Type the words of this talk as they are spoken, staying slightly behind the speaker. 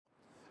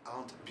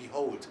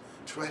behold,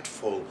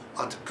 dreadful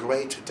and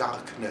great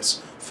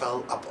darkness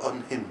fell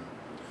upon him.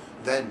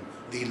 Then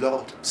the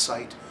Lord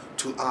said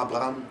to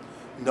Abram,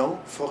 know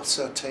for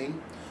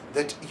certain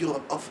that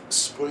your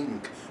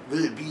offspring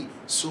will be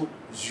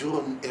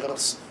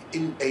sojourners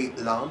in a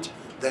land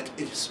that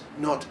is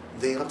not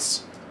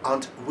theirs,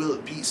 and will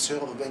be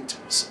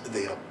servants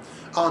there,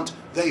 and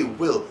they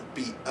will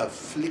be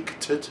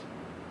afflicted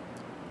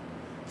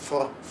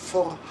for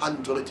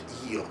 400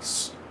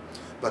 years.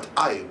 But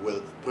I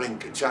will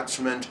bring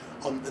judgment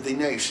on the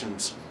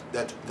nations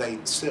that they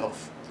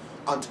serve,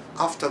 and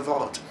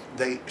afterward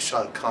they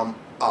shall come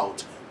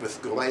out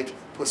with great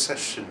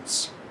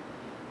possessions.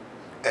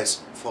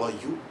 As for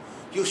you,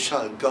 you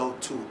shall go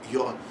to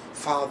your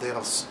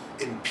fathers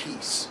in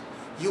peace.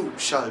 You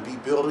shall be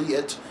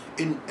buried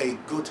in a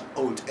good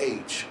old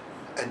age,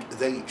 and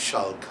they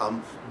shall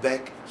come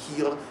back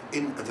here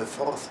in the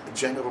 4th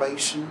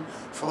generation,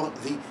 for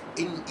the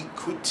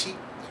iniquity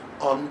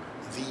on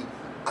the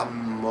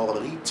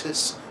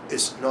Amorites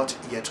is not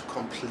yet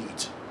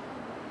complete.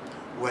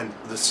 When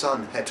the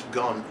sun had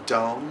gone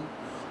down,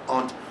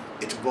 and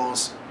it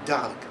was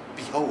dark,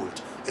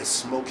 behold, a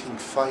smoking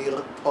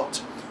fire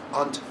pot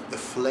and a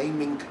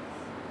flaming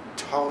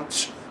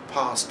torch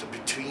passed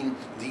between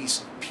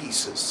these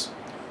pieces.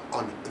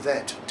 On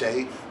that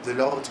day the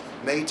Lord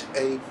made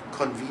a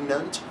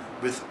covenant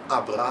with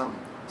Abram,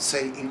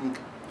 saying,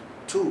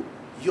 to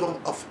your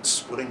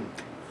offspring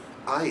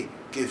I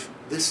give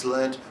this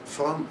land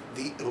from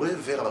the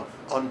river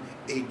on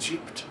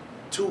Egypt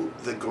to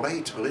the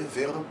great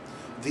river,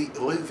 the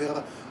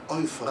river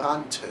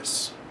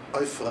Euphrates,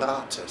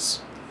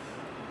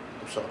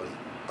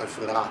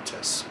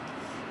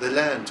 the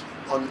land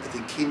on the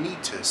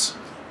Kenites,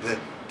 the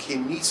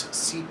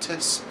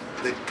Kenizzites,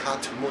 the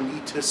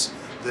Kadmonites,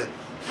 the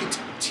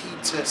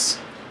Hittites,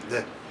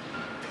 the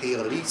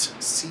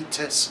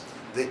Perizzites,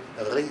 the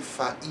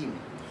Rephaim,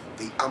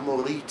 the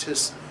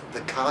Amorites,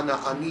 the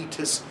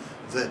Canaanites,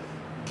 the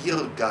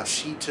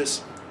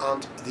Girgashites,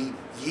 and the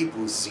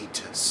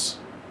Jebusites.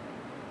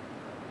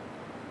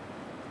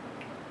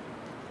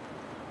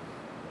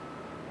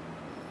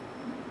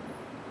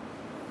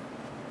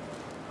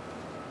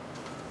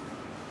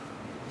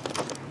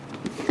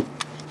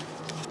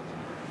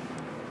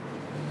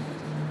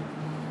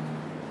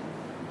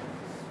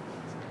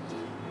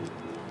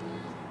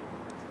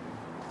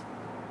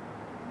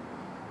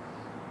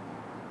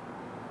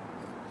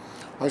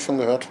 Habe ich schon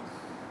gehört.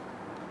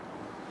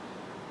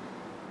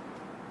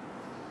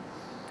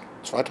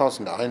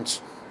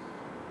 2001.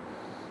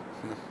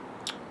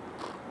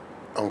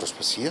 Irgendwas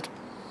passiert?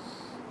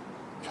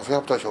 Ich hoffe, ihr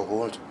habt euch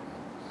erholt.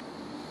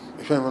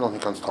 Ich bin immer noch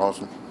nicht ganz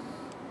draußen.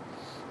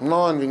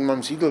 Nein, wegen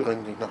meinem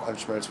Siegelring, den ich nach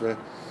Altschmelz will.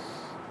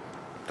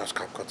 Das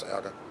gab kurz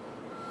Ärger.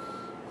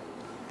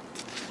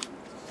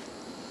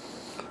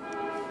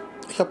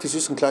 Ich habe die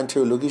süßen kleinen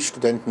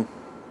Theologiestudenten,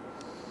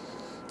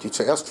 die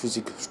zuerst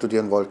Physik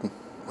studieren wollten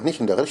und nicht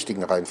in der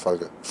richtigen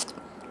Reihenfolge,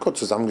 kurz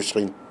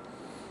zusammengeschrien.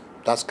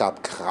 Das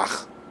gab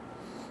Krach.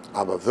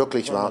 Aber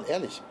wirklich wahr. Mal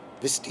ehrlich,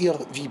 wisst ihr,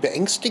 wie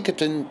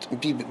beängstigend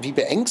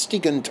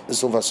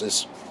sowas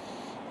ist,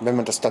 wenn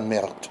man das dann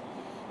merkt?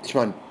 Ich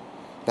meine,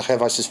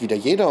 nachher weiß es wieder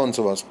jeder und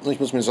sowas. Und ich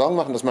muss mir Sorgen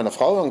machen, dass meiner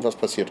Frau irgendwas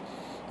passiert.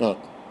 Ja.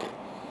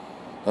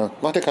 Ja,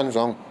 mach dir keine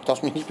Sorgen,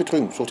 darfst mich nicht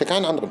betrügen. Such dir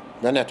keinen anderen,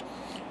 wäre nett.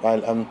 Weil,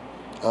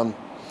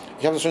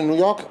 ich habe das in New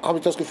York, habe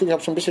ich das Gefühl, ich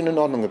habe es ein bisschen in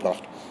Ordnung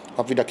gebracht.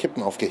 Habe wieder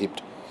Kippen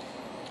aufgehebt.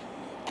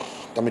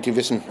 Damit die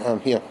wissen,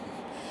 hier,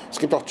 es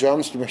gibt auch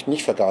Germs, die möchten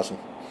nicht vergasen.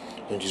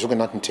 Die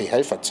sogenannten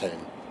T-Helferzellen.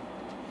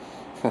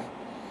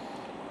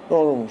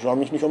 Ja, sie haben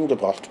mich nicht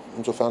umgebracht.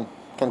 Insofern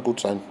kann gut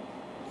sein.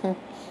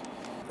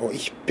 Oh,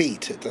 ich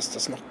bete, dass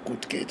das noch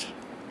gut geht.